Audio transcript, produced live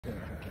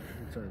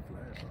turn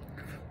flash on.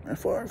 Man,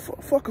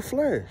 fuck a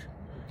flash.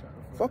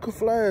 Fuck a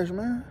flash,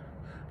 man.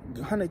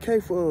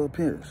 100K for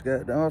appearance.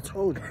 Goddamn, I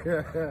told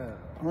you.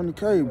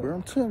 100K, bro.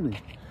 I'm telling you.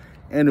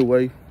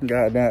 Anyway,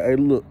 goddamn, hey,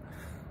 look.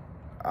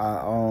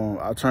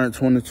 I turned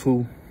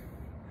 22.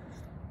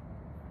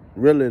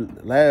 Really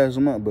last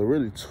month, but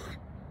really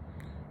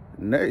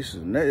next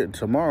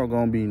tomorrow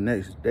gonna be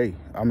next day.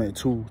 I mean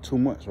 2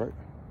 months, right?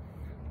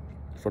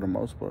 For the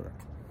most part.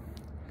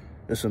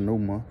 It's a new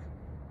month.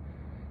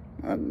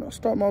 I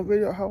start my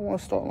video how I want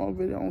to start my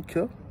video. I don't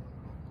care.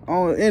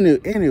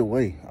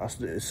 Anyway,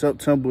 it's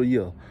September,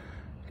 yeah.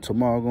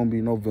 Tomorrow gonna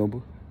be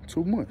November.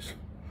 2 months.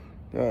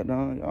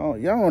 Goddamn, y'all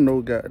don't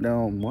know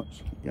goddamn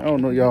months. Y'all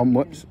don't know y'all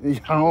months.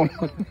 Y'all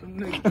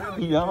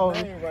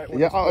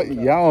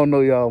don't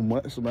know y'all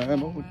months,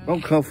 man.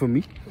 Don't come for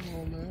me. Come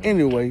on, man.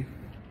 Anyway,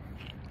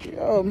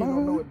 yo, man. You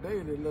don't know what day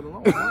it is, let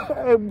alone.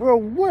 Hey, bro,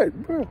 what,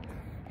 bro?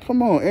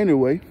 Come on.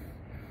 Anyway,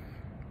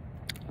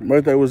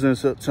 birthday was in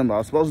September. I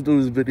was supposed to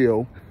do this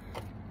video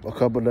a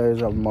couple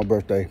days after my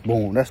birthday.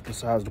 Boom. That's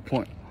besides the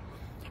point.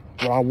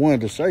 What I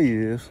wanted to say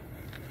is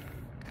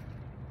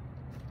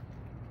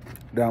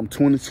that I'm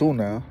 22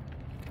 now,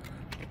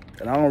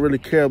 and I don't really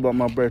care about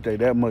my birthday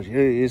that much.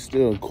 It's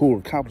still a cool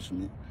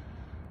accomplishment.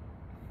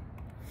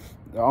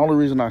 The only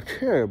reason I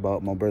care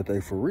about my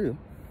birthday for real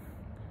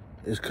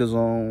is because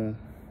when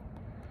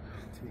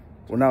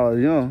I was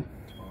young,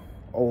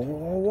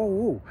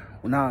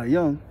 when I was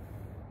young,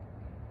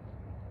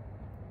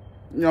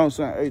 you know what I'm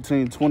saying,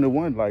 18,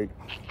 21, like,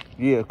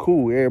 yeah,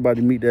 cool,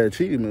 everybody meet that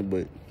achievement,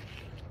 but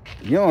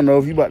you don't know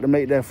if you about to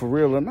make that for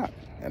real or not.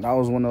 And I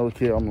was one of those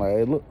kids, I'm like,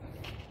 hey, look,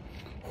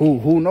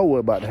 who know what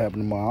about to happen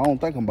tomorrow? I don't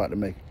think I'm about to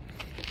make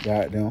it.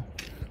 Goddamn.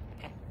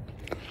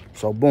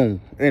 So, boom.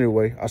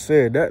 Anyway, I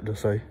said that to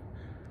say,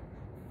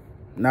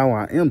 now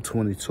I am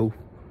 22.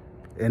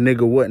 And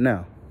nigga, what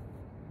now?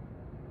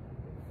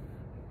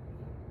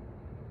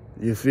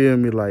 You feel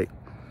me? Like,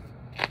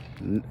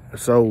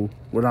 so,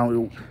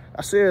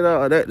 I said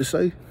all that to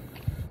say,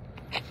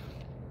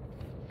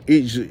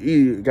 each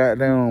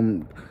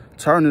goddamn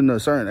turning a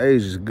certain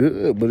age is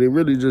good, but it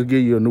really just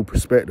give you a new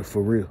perspective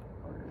for real.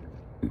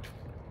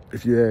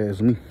 If you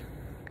ask me,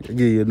 it give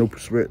you a new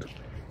perspective.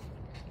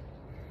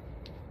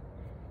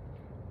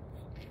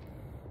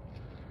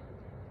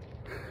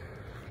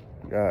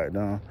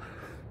 Goddamn.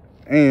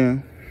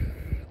 And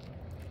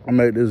I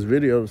made this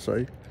video to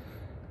say,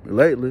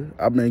 lately,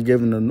 I've been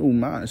given a new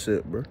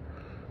mindset, bro.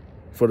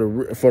 For the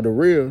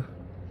real,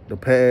 the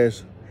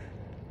past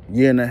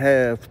year and a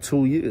half,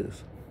 2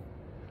 years.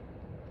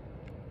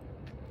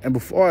 And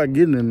before I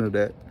get into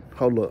that,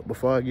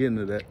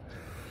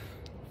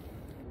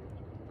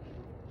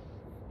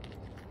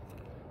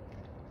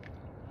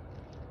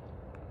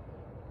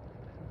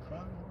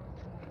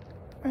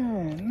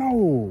 man,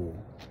 no.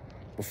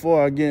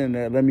 Before I get into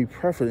that, let me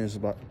preface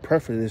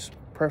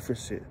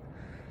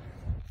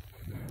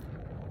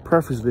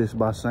this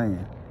by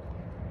saying,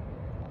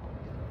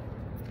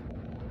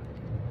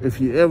 if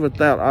you ever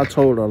thought I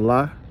told a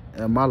lie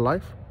in my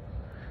life,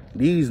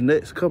 these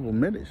next couple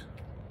minutes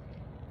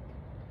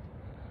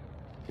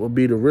will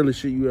be the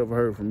realest shit you ever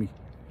heard from me.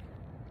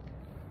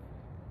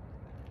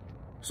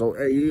 So,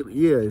 hey,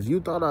 yeah, if you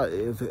thought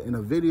if in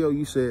a video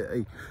you said,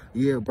 hey,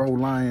 yeah, bro,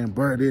 lying,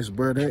 bro, this,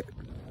 bro, that,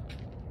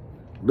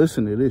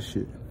 listen to this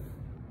shit.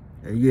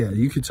 And yeah,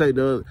 you can take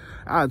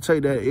I'll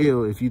take that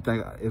L if you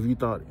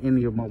thought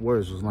any of my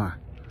words was lying.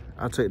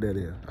 I'll take that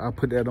L. I'll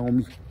put that on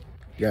me.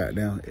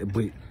 Goddamn,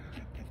 but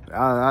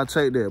I'll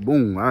take that.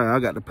 Boom, I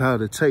got the power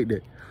to take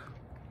that.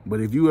 But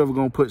if you ever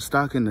gonna put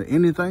stock into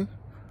anything,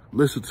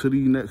 listen to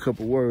these next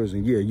couple words,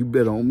 and yeah, you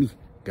bet on me.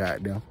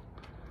 Goddamn.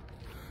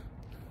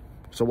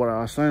 So what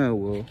I was saying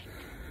was,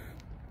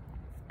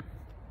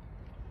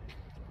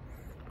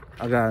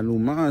 I got a new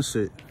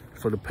mindset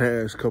for the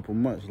past couple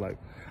months. Like,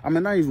 I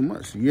mean, not even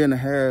months, year and a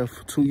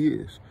half, 2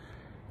 years.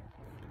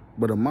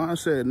 But a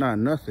mindset, not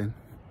nothing,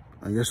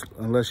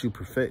 unless you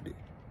perfect it.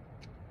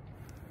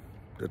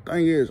 The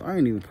thing is, I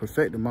ain't even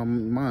perfected my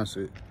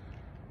mindset.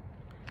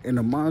 And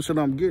the mindset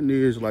I'm getting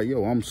is like,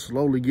 yo, I'm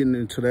slowly getting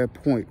into that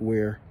point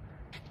where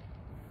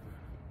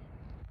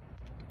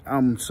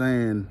I'm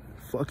saying,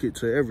 fuck it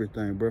to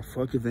everything, bro.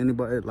 Fuck if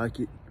anybody like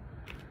it.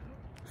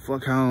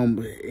 Fuck how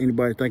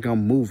anybody think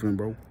I'm moving,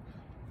 bro.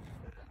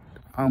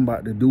 I'm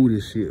about to do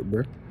this shit,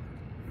 bro.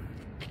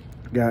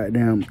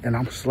 Goddamn. And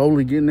I'm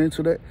slowly getting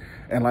into that.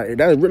 And like,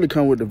 that really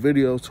come with the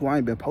videos too. I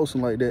ain't been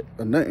posting like that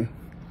or nothing.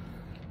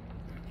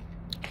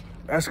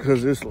 That's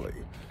because it's like,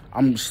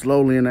 I'm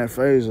slowly in that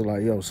phase of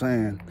like, yo,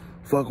 saying,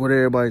 fuck what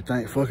everybody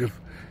think. Fuck if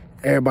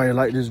everybody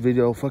like this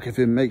video. Fuck if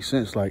it makes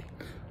sense. Like,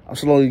 I'm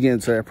slowly getting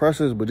to that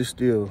process, but it's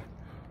still,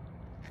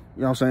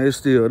 you know what I'm saying? It's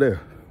still there.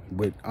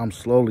 But I'm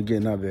slowly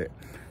getting out of that.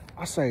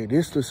 I say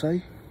this to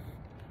say,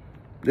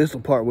 this is the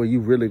part where you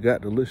really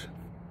got to listen.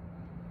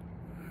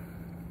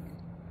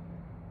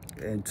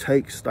 And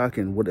take stock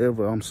in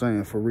whatever I'm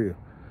saying for real.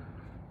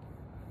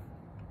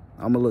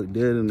 I'm going to look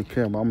dead in the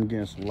camera. I'm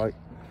getting some light.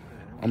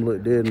 I'm going to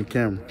look dead in the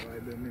camera.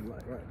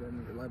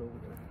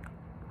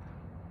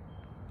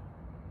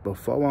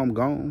 Before I'm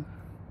gone,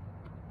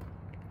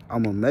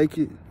 I'm going to make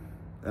it,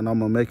 and I'm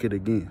going to make it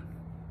again.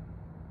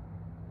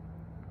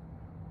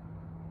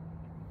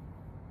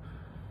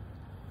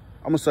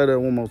 I'm going to say that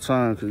one more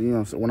time, because, you know what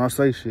I'm saying, when I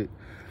say shit,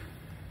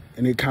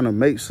 and it kind of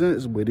makes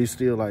sense, but it's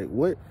still like,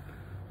 what?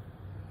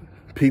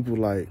 People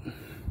like,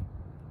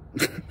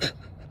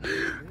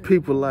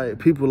 people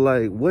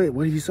like, what?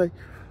 What did he say?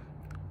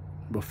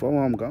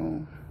 Before I'm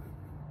gone,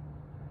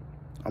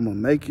 I'm going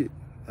to make it,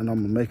 and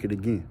I'm going to make it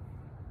again.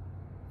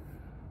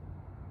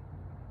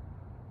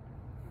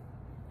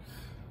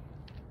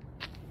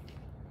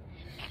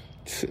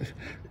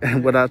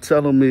 And what I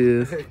tell them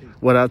is, hey,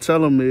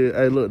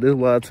 look, this is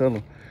what I tell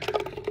them.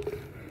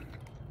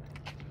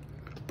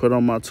 Put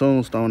on my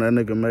tombstone, that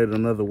nigga made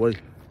another way.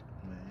 Man,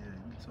 yeah,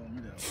 you told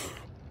me that.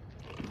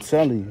 I'm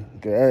telling you,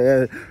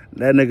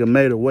 that nigga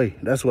made a way.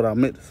 That's what I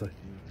meant to say.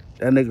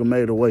 That nigga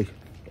made a way,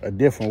 a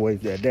different way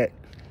than that.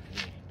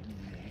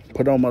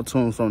 Put on my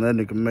tombstone, that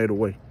nigga made a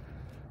way.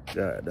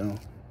 God damn.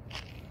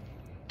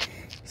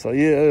 So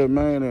yeah,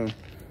 man,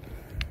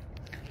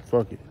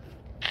 fuck it.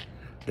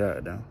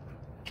 God damn.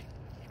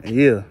 And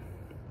yeah.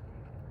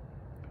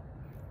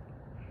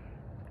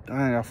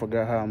 Dang, I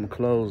forgot how I'm gonna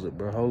close it,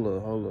 bro.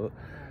 Hold up.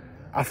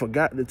 I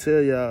forgot to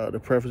tell y'all to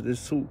preface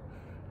this too.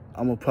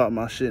 I'm gonna pop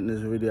my shit in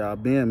this video.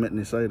 I've been meant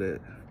to say that.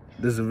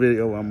 This is a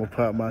video where I'm gonna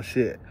pop my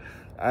shit.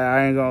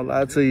 I ain't gonna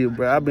lie to you,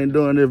 bro. I've been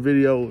doing this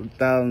video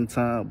 1,000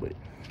 times, but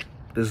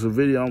this is a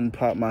video I'm gonna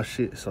pop my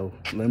shit. So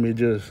let me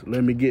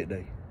get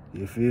there.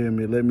 You feel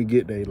me? Let me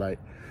get there. Like,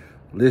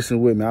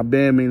 listen with me. I've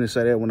been meaning to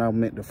say that when I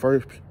meant the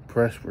first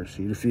preface.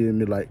 You feel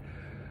me? Like,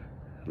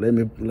 let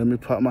me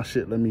pop my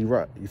shit. Let me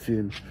rock. You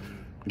feel me?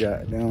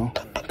 Goddamn.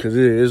 Cause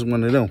it is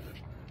one of them.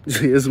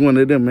 It's one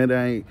of them,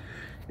 man.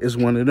 It's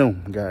one of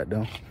them.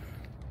 Goddamn.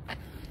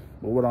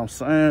 But what I'm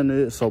saying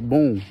is, so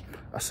boom.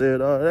 I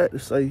said all that to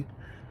say,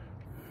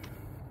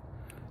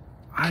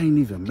 I ain't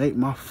even make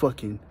my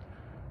fucking,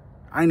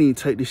 I ain't even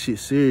take this shit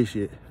serious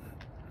yet.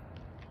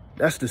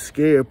 That's the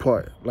scary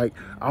part. Like,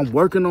 I'm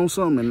working on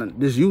something,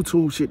 and this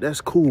YouTube shit, that's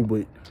cool,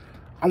 but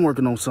I'm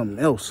working on something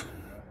else.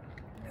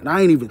 And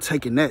I ain't even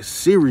taking that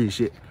serious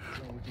yet.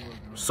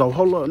 So,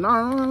 hold up. No,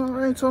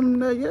 I ain't telling them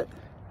that yet.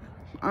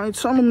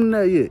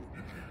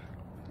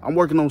 I'm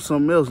working on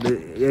something else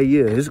that,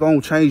 yeah, it's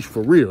gonna change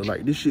for real.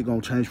 Like, this shit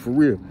gonna change for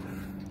real.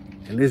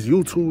 And this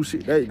YouTube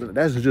shit,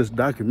 that's just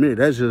documented.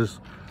 That's just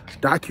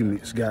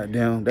documents,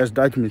 goddamn. That's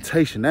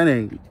documentation.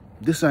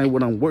 This ain't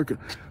what I'm working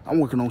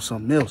on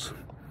something else.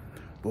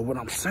 But what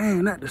I'm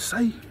saying that to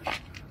say,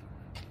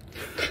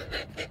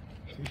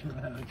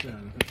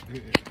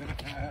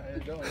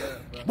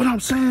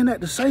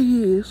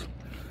 is,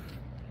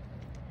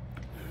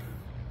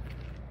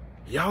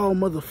 y'all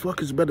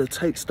motherfuckers better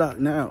take stock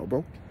now,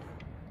 bro.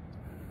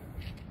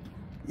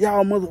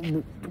 Y'all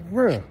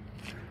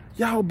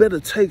better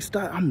take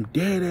stock. I'm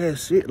dead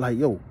ass shit. Like,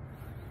 yo,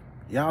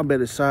 y'all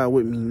better side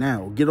with me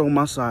now. Get on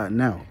my side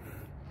now.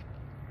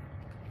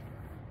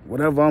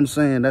 Whatever I'm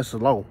saying, that's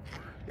low.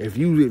 If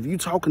you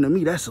talking to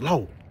me, that's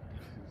low.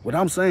 What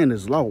I'm saying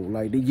is low.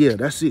 Like, yeah,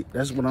 that's it.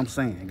 That's what I'm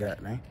saying,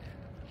 goddamn.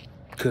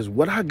 Cause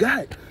what I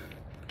got,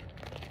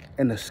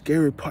 and the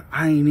scary part,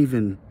 I ain't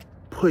even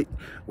put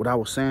what I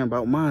was saying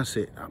about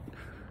mindset.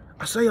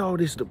 I say all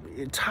this to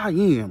it tie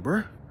in,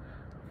 bruh.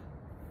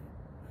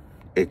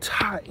 It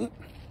tie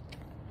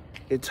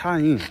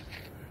in.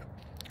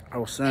 I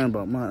was saying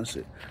about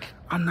mindset.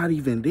 I'm not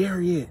even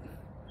there yet.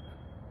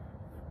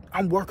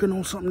 I'm working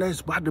on something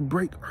that's about to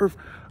break earth.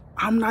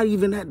 I'm not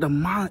even at the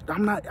mind.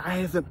 I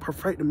haven't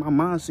perfected my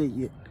mindset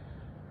yet.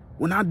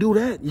 When I do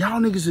that, y'all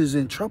niggas is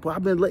in trouble.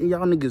 I've been letting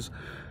y'all niggas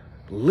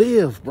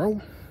live,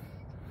 bro.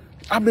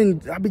 I've been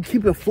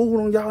keeping food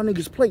on y'all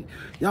niggas' plate.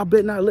 Y'all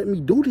better not let me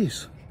do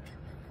this.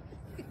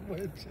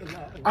 Bro,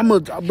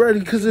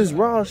 because it's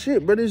raw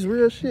shit, bro. It's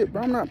real shit,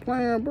 bro. I'm not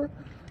playing, bro.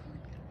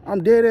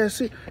 I'm dead ass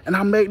shit. And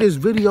I make this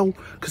video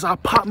because I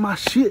pop my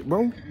shit,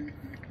 bro.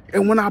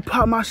 And when I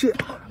pop my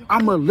shit,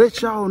 I'ma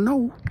let y'all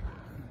know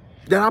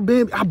that I've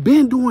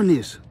been doing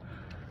this.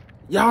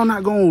 Y'all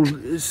not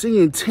gonna see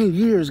in 10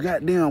 years,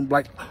 goddamn,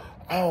 like,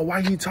 oh,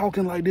 why he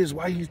talking like this?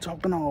 Why he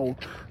talking all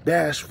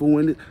bashful?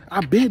 And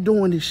I've been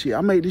doing this shit.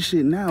 I make this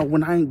shit now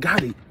when I ain't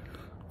got it.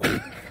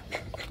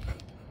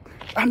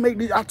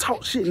 I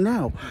talk shit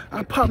now.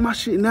 I pop my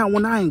shit now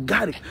when I ain't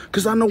got it.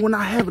 Cause I know when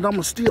I have it,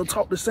 I'ma still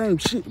talk the same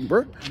shit,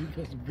 bro.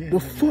 But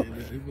fuck.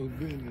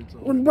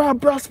 Bro,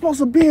 I'm supposed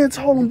to be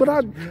told him, but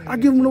I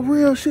give him the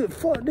real shit.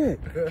 Fuck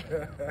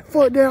that.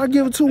 Fuck that. I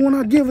give it to him when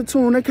I give it to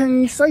him. They can't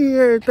even say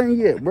everything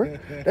yet, bro.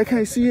 They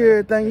can't see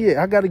everything yet.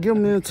 I gotta give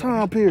them in a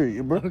time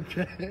period, bro.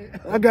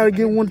 I gotta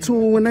give one to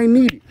them when they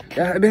need it.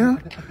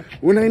 Goddamn.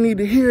 When they need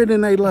to hear it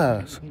in their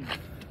lives.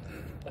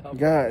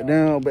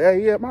 Goddamn, but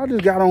hey, yeah, I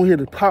just got on here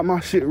to pop my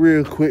shit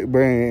real quick,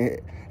 bro,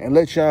 and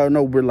let y'all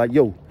know, bro, like,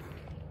 yo,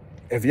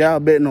 if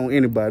y'all betting on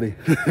anybody,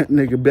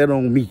 nigga, bet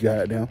on me,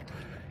 goddamn.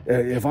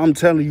 If I'm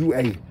telling you,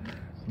 hey,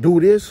 do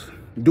this,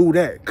 do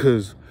that,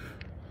 cause,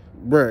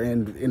 bro,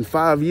 in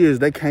 5 years,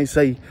 they can't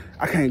say,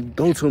 I can't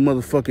go to a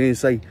motherfucker and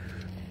say,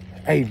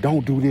 hey,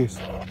 don't do this.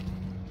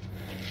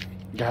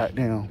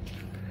 Goddamn.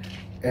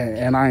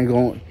 and I ain't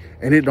going,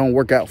 and it don't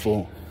work out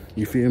for him.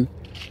 You feel me?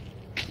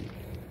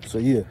 So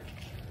yeah.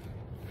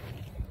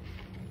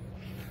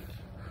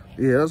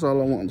 Yeah, that's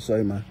all I want to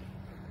say, man.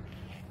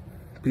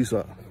 Peace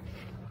out.